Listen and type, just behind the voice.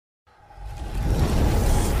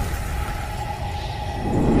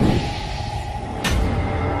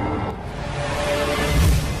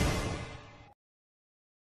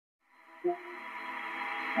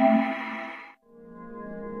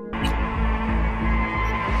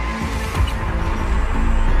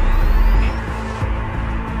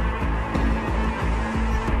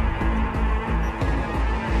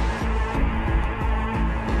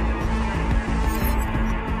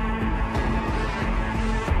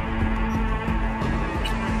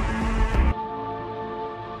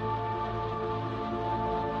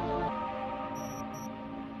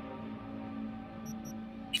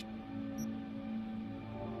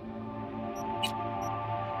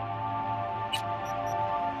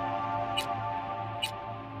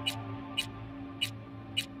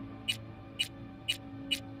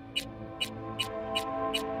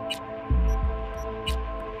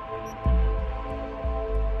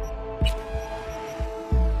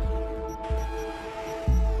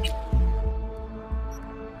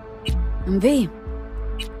I'm V.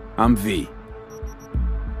 I'm V.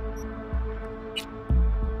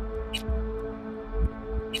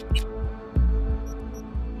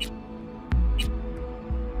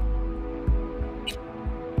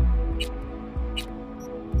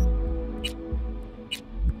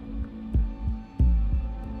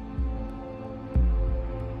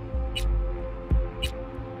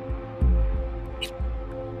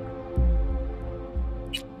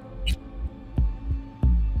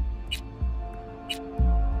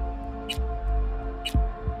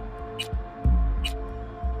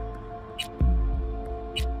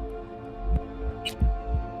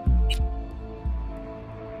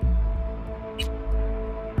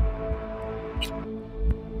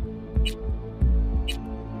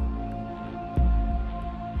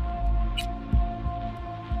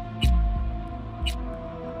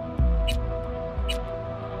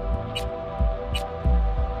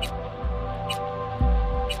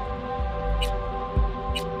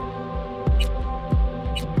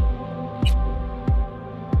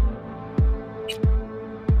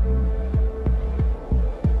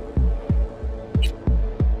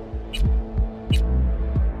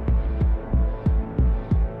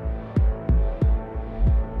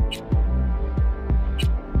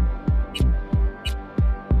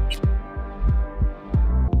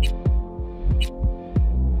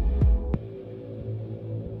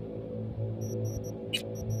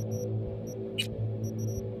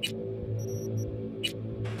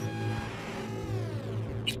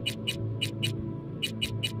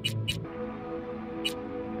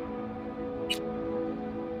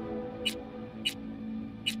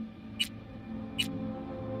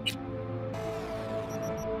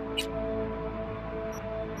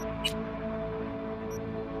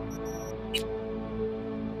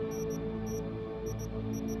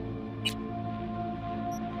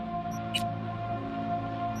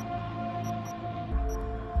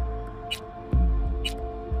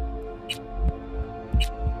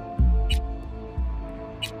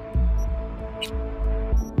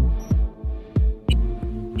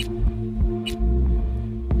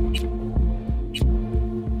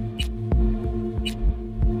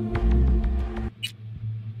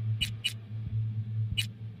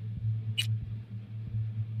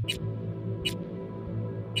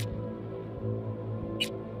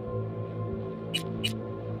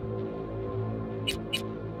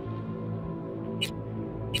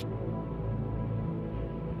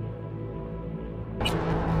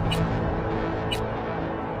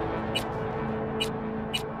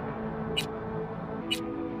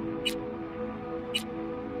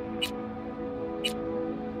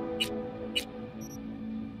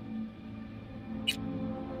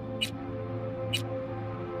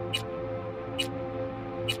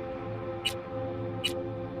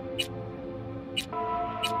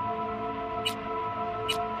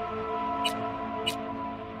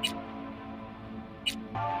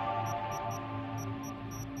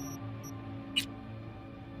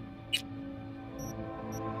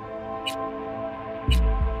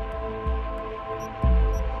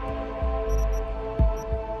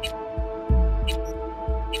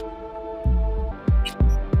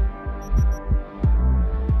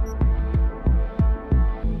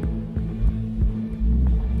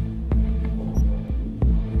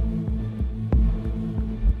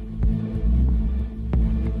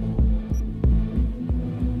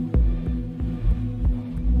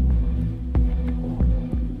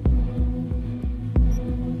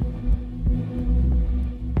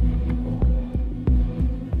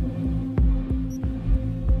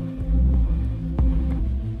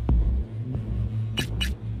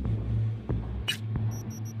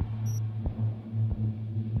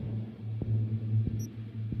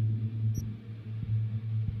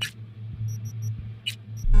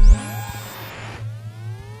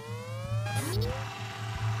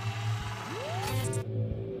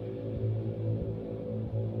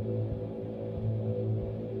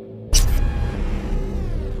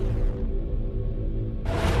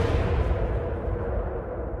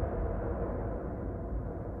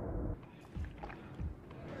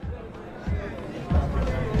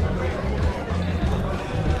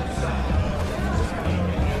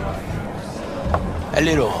 A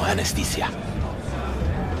little anesthesia.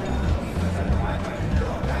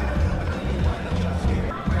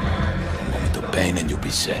 Moment of pain and you'll be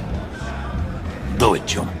set. Do it,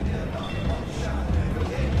 Jum.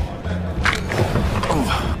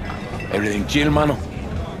 Everything chill, mano?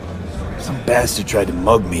 Some bastard tried to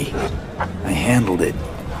mug me. I handled it.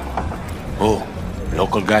 Oh,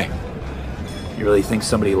 local guy? You really think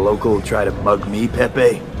somebody local will try to mug me,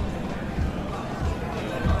 Pepe?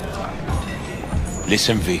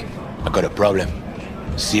 Listen, V. I got a problem.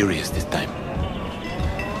 Serious this time.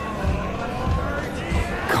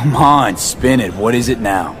 Come on, spin it. What is it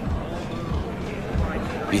now?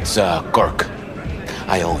 It's, Kirk.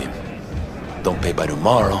 I owe him. Don't pay by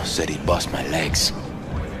tomorrow, said he'd bust my legs.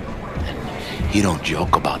 He don't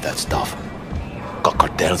joke about that stuff. Got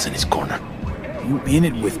cartels in his corner. You in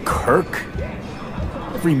it with Kirk?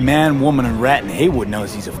 Every man, woman, and rat in Haywood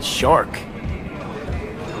knows he's a shark.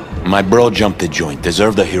 My bro jumped the joint.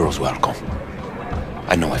 Deserved a hero's welcome.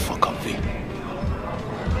 I know I fuck up, V.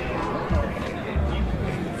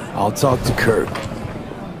 I'll talk to Kirk,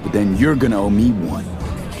 but then you're gonna owe me one.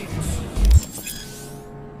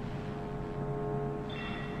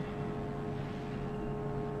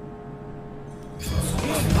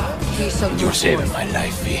 You're saving my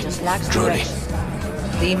life, V. Truly.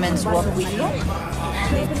 Demons walk with you.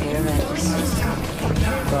 They tear eggs.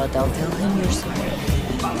 But I'll tell him you're sorry.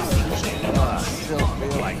 Still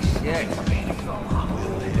feel like shit.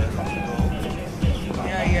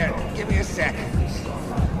 Yeah. Give me a second.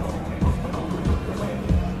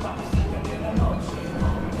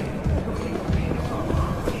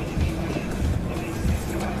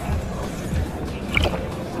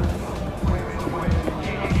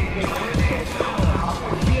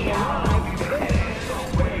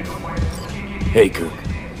 Hey, Kirk.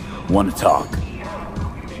 Want to talk?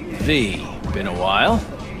 V, been a while?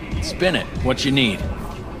 Spin it. What you need?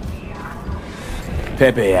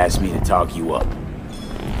 Pepe asked me to talk you up.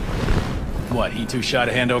 What, he too shy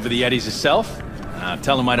to hand over the Eddies himself?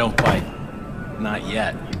 Tell him I don't bite. Not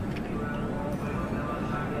yet.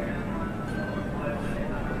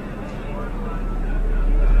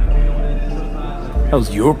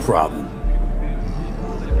 How's your problem?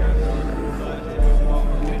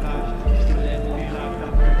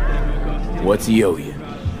 What's he owe you?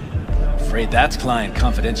 Afraid that's client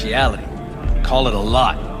confidentiality. Call it a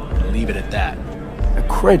lot, and leave it at that. A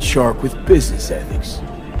cred shark with business ethics.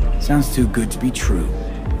 Sounds too good to be true.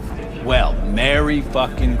 Well, Merry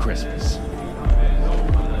fucking Christmas.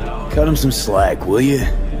 Cut him some slack, will you?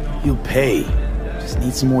 He'll pay. Just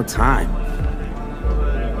need some more time.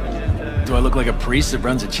 Do I look like a priest that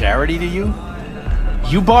runs a charity to you?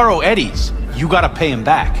 You borrow Eddies, you gotta pay him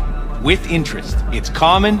back. With interest. It's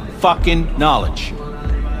common fucking knowledge.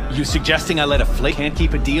 You suggesting I let a flake can't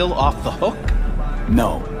keep a deal off the hook?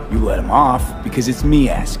 No, you let him off because it's me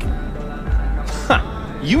asking.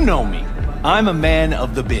 Ha! You know me. I'm a man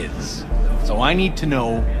of the biz. So I need to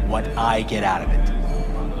know what I get out of it.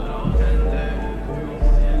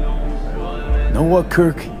 Know what,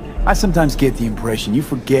 Kirk? I sometimes get the impression you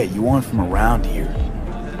forget you aren't from around here.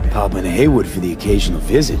 Pop into Haywood for the occasional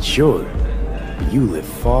visit, sure. But you live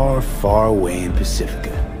far, far away in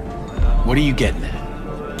Pacifica. What are you getting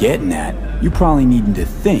at? Getting at? You probably needing to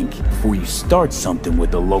think before you start something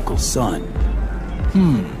with the local sun.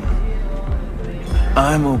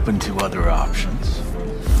 I'm open to other options.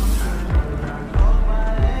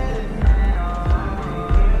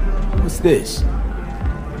 What's this?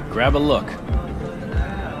 Grab a look.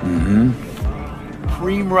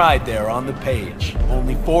 Cream ride there on the page.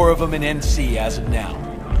 Only 4 of them in NC as of now.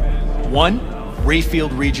 1,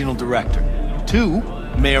 Rayfield Regional Director. 2,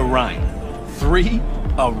 Mayor Ryan. 3,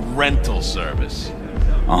 a rental service.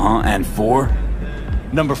 And 4?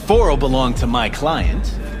 Number 4 will belong to my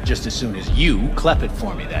client, just as soon as you clep it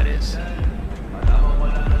for me, that is.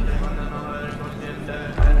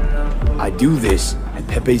 I do this, and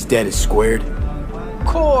Pepe's debt is squared. Of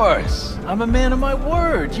course! I'm a man of my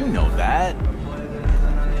word, you know that.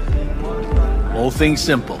 Whole thing's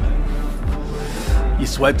simple. You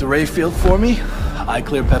swipe the Rayfield for me, I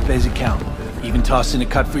clear Pepe's account. Even toss in a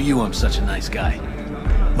cut for you, I'm such a nice guy.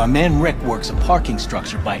 My man Rick works a parking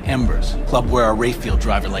structure by Embers, club where our Rayfield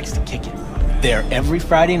driver likes to kick it. There every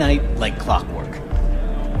Friday night, like clockwork.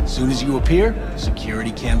 As soon as you appear,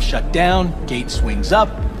 security cam shut down, gate swings up,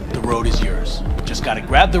 the road is yours. Just gotta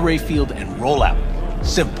grab the Rayfield and roll out.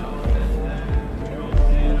 Simple.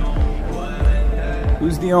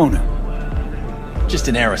 Who's the owner? Just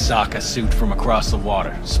an Arasaka suit from across the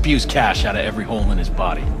water. Spews cash out of every hole in his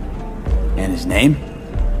body. And his name?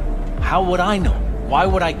 How would I know? Why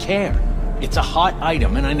would I care? It's a hot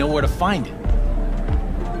item and I know where to find it.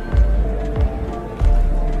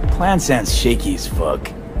 Plan sounds shaky as fuck.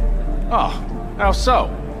 Oh, how so?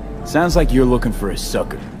 Sounds like you're looking for a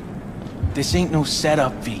sucker. This ain't no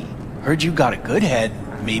setup, V. Heard you got a good head.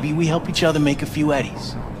 Maybe we help each other make a few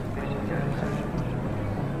eddies.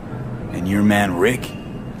 And your man Rick?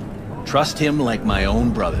 Trust him like my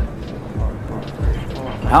own brother.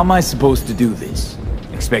 How am I supposed to do this?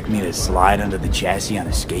 Expect me to slide under the chassis on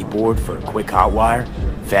a skateboard for a quick hot wire?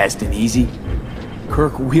 Fast and easy?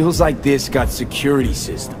 Kirk, wheels like this got security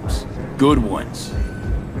systems. Good ones.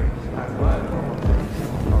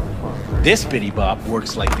 This bitty bop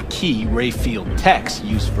works like the key Rayfield techs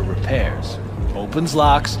use for repairs. Opens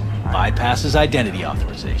locks, bypasses identity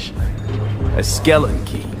authorization. A skeleton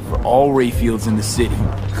key for all Rayfields in the city.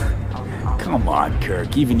 Come on,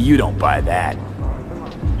 Kirk, even you don't buy that.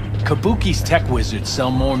 Kabuki's tech wizards sell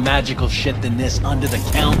more magical shit than this under the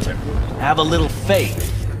counter. Have a little faith.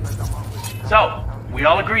 So, we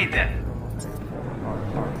all agreed then?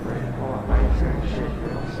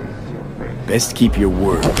 Best keep your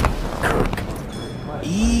word, Kirk.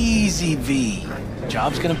 Easy, V.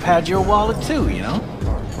 Job's gonna pad your wallet too, you know?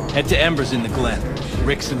 Head to Ember's in the Glen.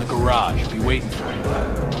 Rick's in the garage. Be waiting for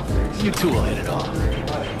you. You two will hit it off.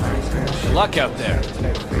 Good luck out there.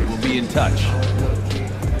 We'll be in touch.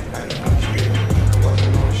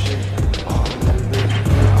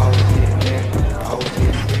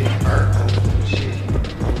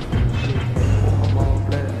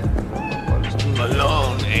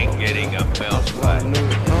 Malone ain't getting a mouse fight.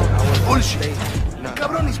 Bullshit.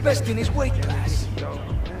 Cabron is best in his weight class.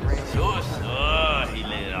 He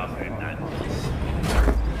laid it off Hernandez.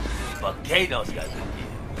 Volcano's got the key.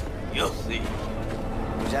 You'll see.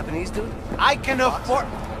 Japanese dude? I can afford.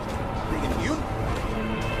 You?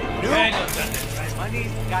 Volcano's got the right.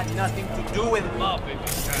 Money's got nothing to do with it. Up if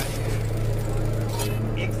you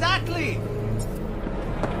can. Exactly.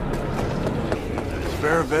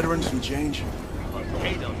 Spare veterans some change?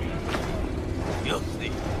 Volcano's. You'll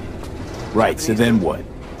see. Right, so then what?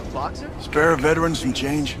 Boxer? Spare veterans some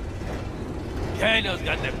change? Volcano's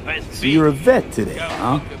got the best So you're a vet today,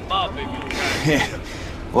 huh? Up if you can. Yeah.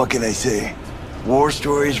 What can I say? War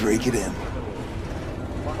stories rake it in.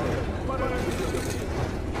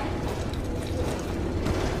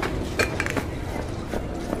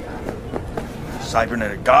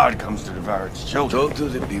 Cybernetic God comes to devour its children. Talk to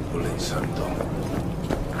the people in Santo.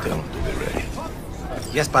 Tell them to be ready.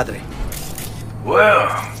 Yes, Padre. Well,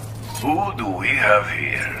 who do we have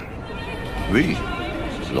here? We?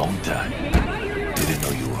 Long time. Didn't know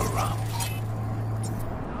you were around.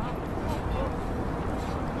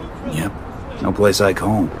 Yep, no place like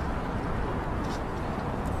home.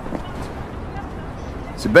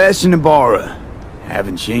 Sebastian Ibarra.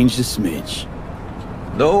 Haven't changed a smidge.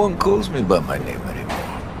 No one calls me by my name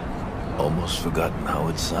anymore. Almost forgotten how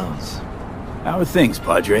it sounds. How are things,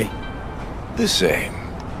 Padre? The same.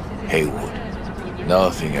 Haywood.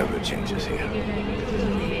 Nothing ever changes here.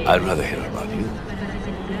 I'd rather hear about you.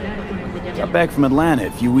 Got back from Atlanta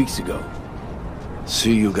a few weeks ago.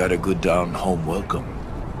 See you got a good down-home welcome.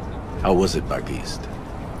 How was it back east?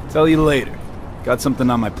 Tell you later. Got something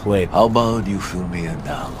on my plate. How about you fill me in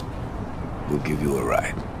now? We'll give you a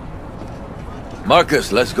ride.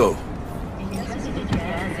 Marcus, let's go.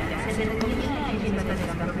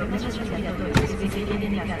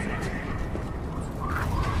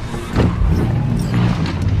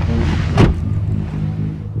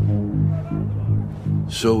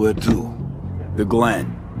 So where to? The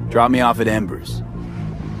Glen. Drop me off at Ember's.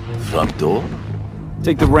 Front door?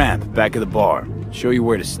 Take the ramp, back of the bar. Show you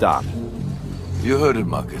where to stop. You heard it,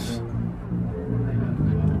 Marcus.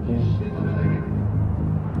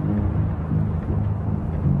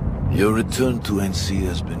 Your return to NC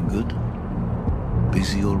has been good?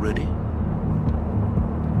 Busy already?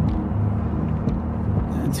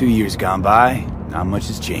 2 years gone by, not much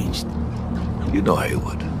has changed. You know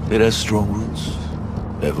Haywood. It has strong roots,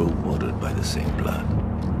 ever watered by the same blood.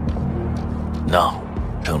 Now,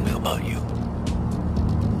 tell me about you.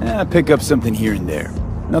 Pick up something here and there.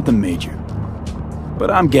 Nothing major. But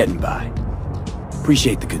I'm getting by.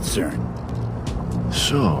 Appreciate the concern.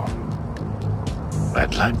 So,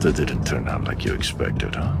 Atlanta didn't turn out like you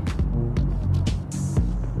expected, huh?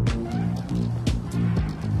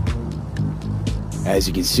 As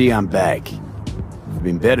you can see, I'm back. If I'd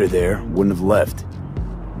been better there, wouldn't have left.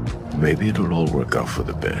 Maybe it'll all work out for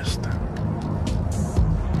the best.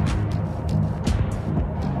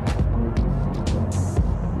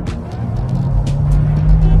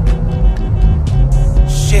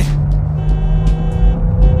 Shit.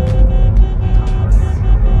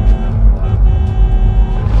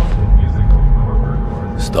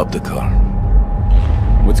 Stop the car.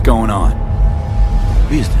 What's going on?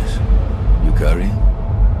 Business. You carrying?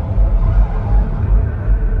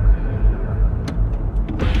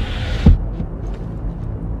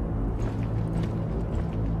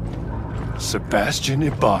 Sebastian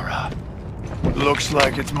Ibarra. Looks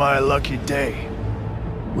like it's my lucky day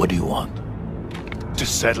What do you want? to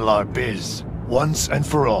settle our biz once and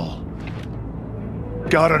for all.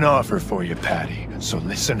 Got an offer for you, Patty, so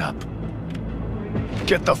listen up.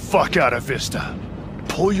 Get the fuck out of Vista.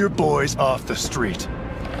 pull your boys off the street.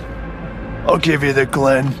 I'll give you the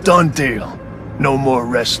Glen. Done deal. No more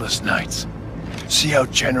restless nights. See how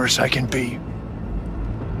generous I can be?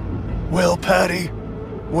 Well, Patty,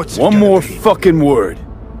 what's it One gonna more be? fucking word.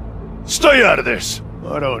 Stay out of this!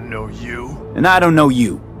 I don't know you. And I don't know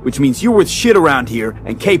you, which means you're worth shit around here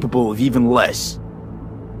and capable of even less.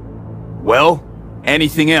 Well,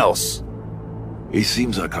 anything else? It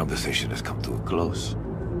seems our conversation has come to a close.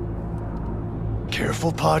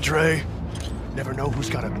 Careful, Padre. Never know who's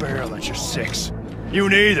got a barrel at your six. You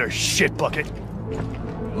neither, shit bucket.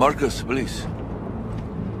 Marcus, please.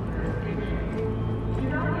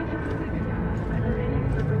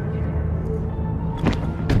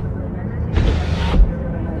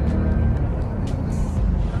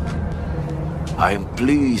 I am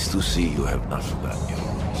pleased to see you have not forgotten your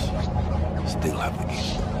roots. Still have the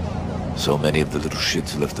key. So many of the little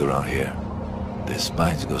shits left around here, their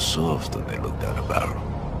spines go soft when they look down a barrel.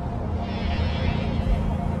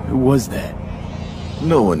 Who was that?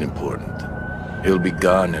 No one important. He'll be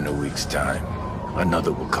gone in a week's time.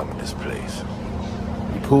 Another will come in his place.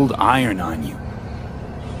 He pulled iron on you.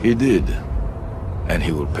 He did. And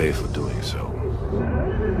he will pay for doing so.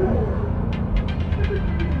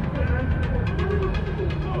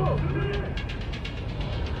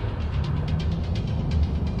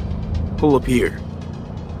 Pull up here.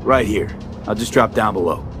 Right here. I'll just drop down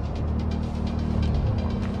below.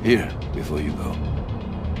 Here, before you go.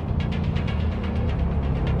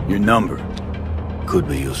 Your number. Could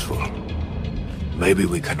be useful. Maybe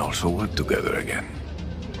we can also work together again.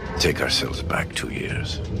 Take ourselves back 2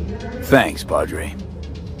 years. Thanks, Padre.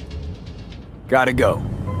 Gotta go.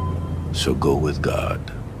 So go with God.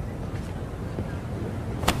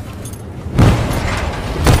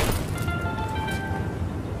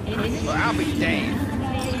 I'll be damned.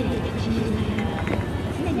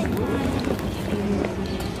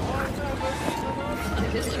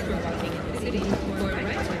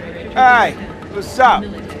 Hey, what's up?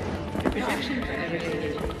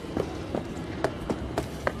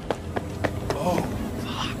 Oh,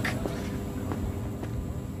 fuck.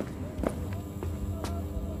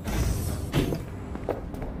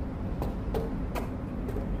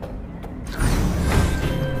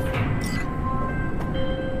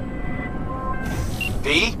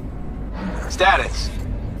 B? Status.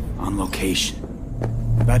 On location.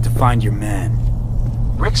 About to find your man.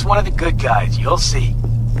 Rick's one of the good guys, you'll see.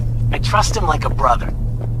 I trust him like a brother.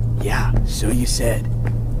 Yeah, so you said.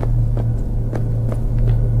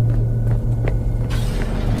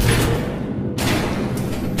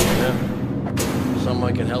 Something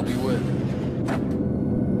I can help you with.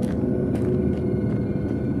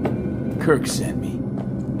 Kirk sent me.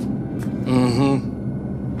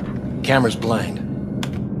 Mm-hmm. Camera's blind.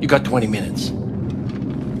 You got 20 minutes.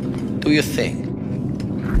 Do your thing.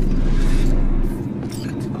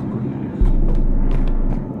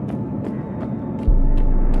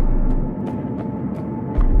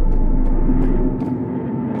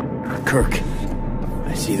 Kirk,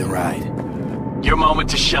 I see the ride. Your moment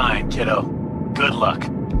to shine, kiddo. Good luck.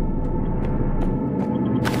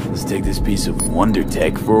 Let's take this piece of wonder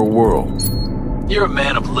tech for a whirl. You're a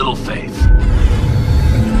man of little faith.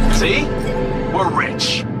 See? We're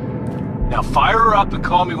rich. Now fire her up and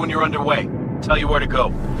call me when you're underway. Tell you where to go.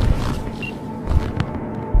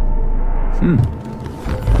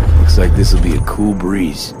 Looks like this will be a cool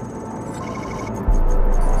breeze.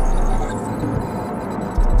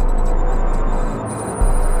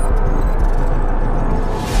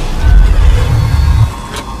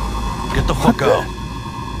 Get the fuck out.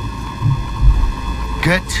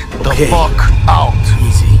 Get the Okay. fuck out.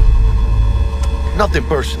 Easy. Nothing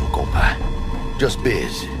personal, compa. Just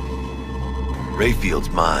biz. Rayfield's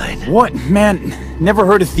mine. What? Man, never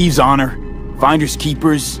heard of thieves' honor? Finders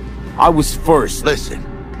keepers? I was first. Listen,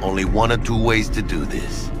 only one of two ways to do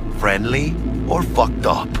this. Friendly or fucked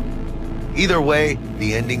up. Either way,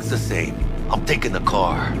 the ending's the same. I'm taking the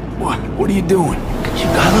car. What? What are you doing?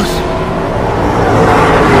 Chingados?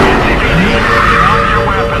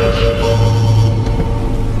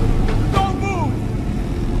 Don't move!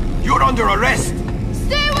 You're under arrest!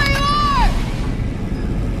 Stay where you are!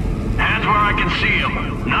 Hands where I can see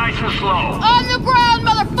them. Nice and slow. On the ground,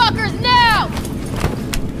 motherfuckers, now!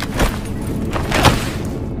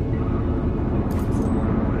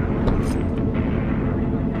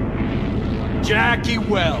 Jackie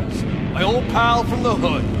Wells, my old pal from the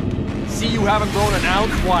hood. See you haven't grown an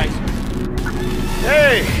ounce wiser.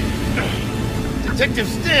 Hey! Detective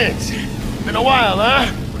Stintz. Been a while, huh?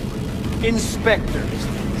 Inspector.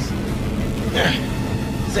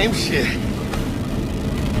 Same shit.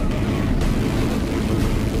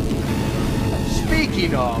 Speaking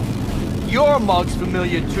Speaking of, your mug's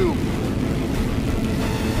familiar too.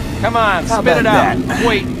 Come on, How spit it about out. that? I'm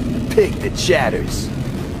waiting. Pig that chatters.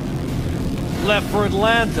 Left for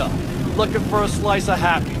Atlanta, looking for a slice of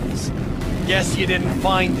happiness. Guess you didn't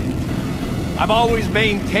find it. I've always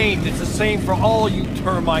maintained it's the same for all you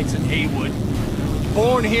termites in Haywood.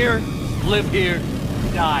 Born here, live here,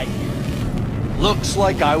 die here. Looks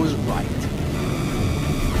like I was right.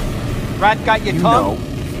 Rat got your tongue? know,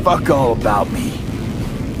 fuck all about me.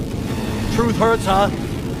 Truth hurts, huh?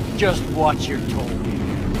 Just watch your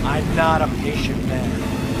tone. I'm not a patient man.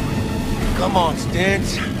 Come on,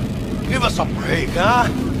 Stance. Give us a break, huh?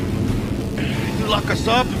 You lock us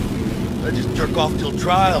up, I just jerk off till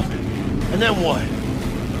trial. And then what?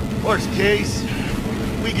 Worst case,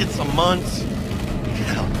 we get some months.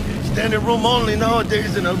 Hell, standing room only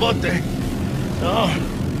nowadays in El Bote. Oh,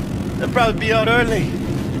 they'll probably be out early.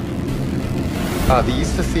 Are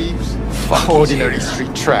these the thieves? Ordinary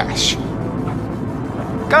street trash.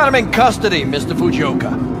 Got him in custody, Mr.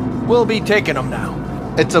 Fujioka. We'll be taking him now.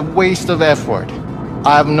 It's a waste of effort.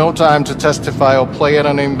 I have no time to testify or play at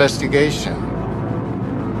an investigation.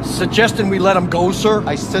 Suggesting we let him go, sir?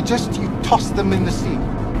 I suggest you toss them in the sea.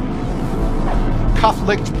 Cuff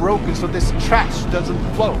leg's broken so this trash doesn't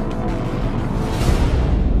float.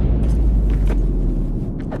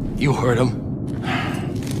 You heard him.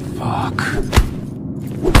 Fuck.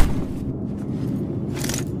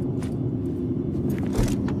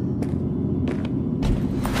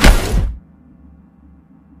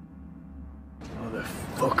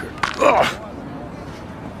 Motherfucker. Ugh.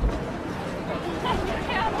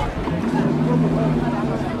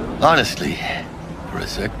 Honestly, for a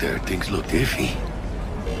sec there, things looked iffy.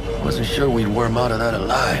 Wasn't sure we'd worm out of that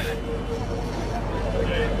alive.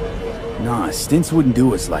 Nah, Stints wouldn't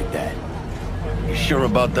do us like that. You sure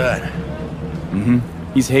about that? Mm-hmm.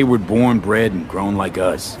 He's Hayward born, bred, and grown like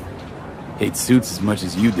us. Hates suits as much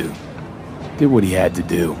as you do. Did what he had to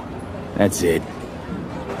do. That's it.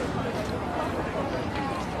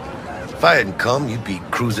 If I hadn't come, you'd be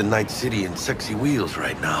cruising Night City in sexy wheels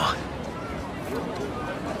right now.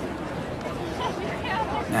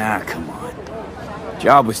 Nah, come on.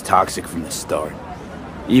 Job was toxic from the start.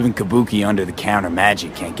 Even Kabuki under-the-counter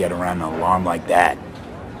magic can't get around an alarm like that.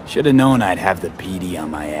 Should've known I'd have the PD on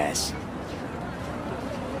my ass.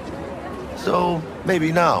 So,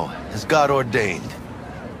 maybe now, as God ordained.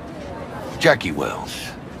 Jackie Wells.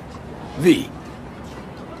 V.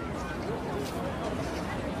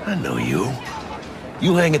 I know you.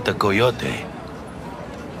 You hang at the Coyote.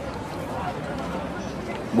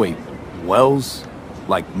 Wait, Wells?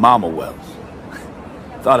 Like Mama Wells?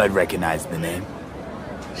 Thought I'd recognize the name.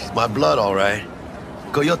 She's my blood, all right.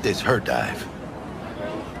 Coyote's her dive.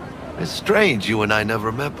 It's strange you and I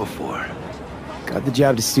never met before. Got the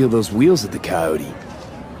job to steal those wheels at the Coyote.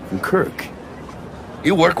 From Kirk.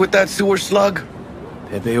 You work with that sewer slug?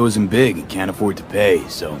 Pepe owes him big and can't afford to pay,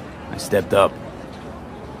 so I stepped up.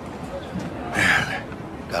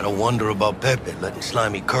 Gotta wonder about Pepe letting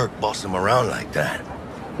slimy Kirk boss him around like that.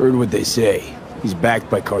 Heard what they say. He's backed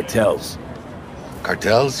by cartels.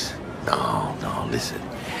 Cartels? No, listen.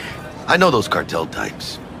 I know those cartel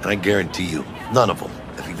types, and I guarantee you, none of them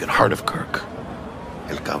have even heard of Kirk.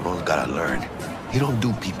 El cabron's gotta learn. You don't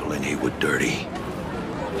do people in Haywood dirty.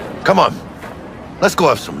 Come on, let's go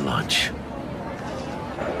have some lunch.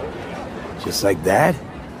 Just like that?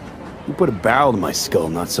 You put a barrel to my skull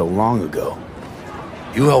not so long ago.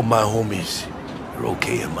 You help my homies, you're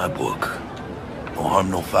okay in my book. No harm,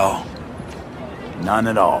 no foul. None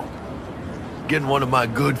at all. Getting one of my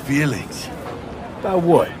good feelings. About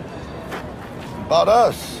what? About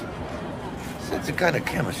us. It's a kind of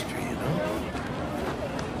chemistry, you know?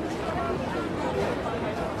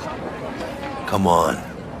 Come on.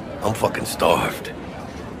 I'm fucking starved.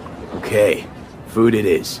 Okay. Food it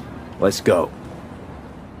is. Let's go.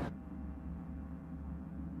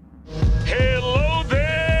 Hello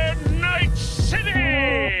there, Night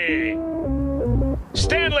City!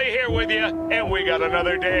 Stanley here with you, and we got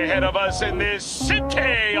another day ahead of us in this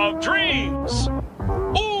city of dreams.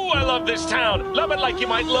 Ooh, I love this town. Love it like you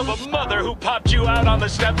might love a mother who popped you out on the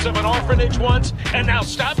steps of an orphanage once and now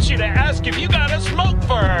stops you to ask if you got a smoke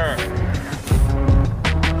for her.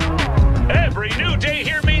 Every new day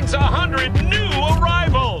here means 100 new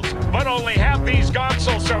arrivals, but only half these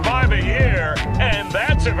gonks will survive a year, and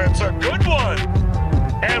that's if it's a good one.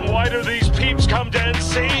 And why do these peeps come to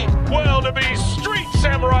NC? Well, to be street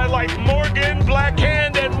samurai like Morgan,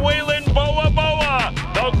 Blackhand, and Waylon Boa Boa.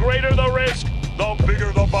 The greater the risk, the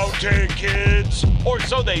bigger the bounty, kids. Or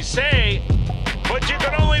so they say. But you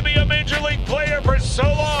can only be a major league player for so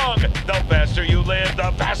long. The faster you live,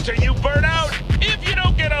 the faster you burn out. If you don't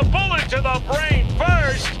to the brain.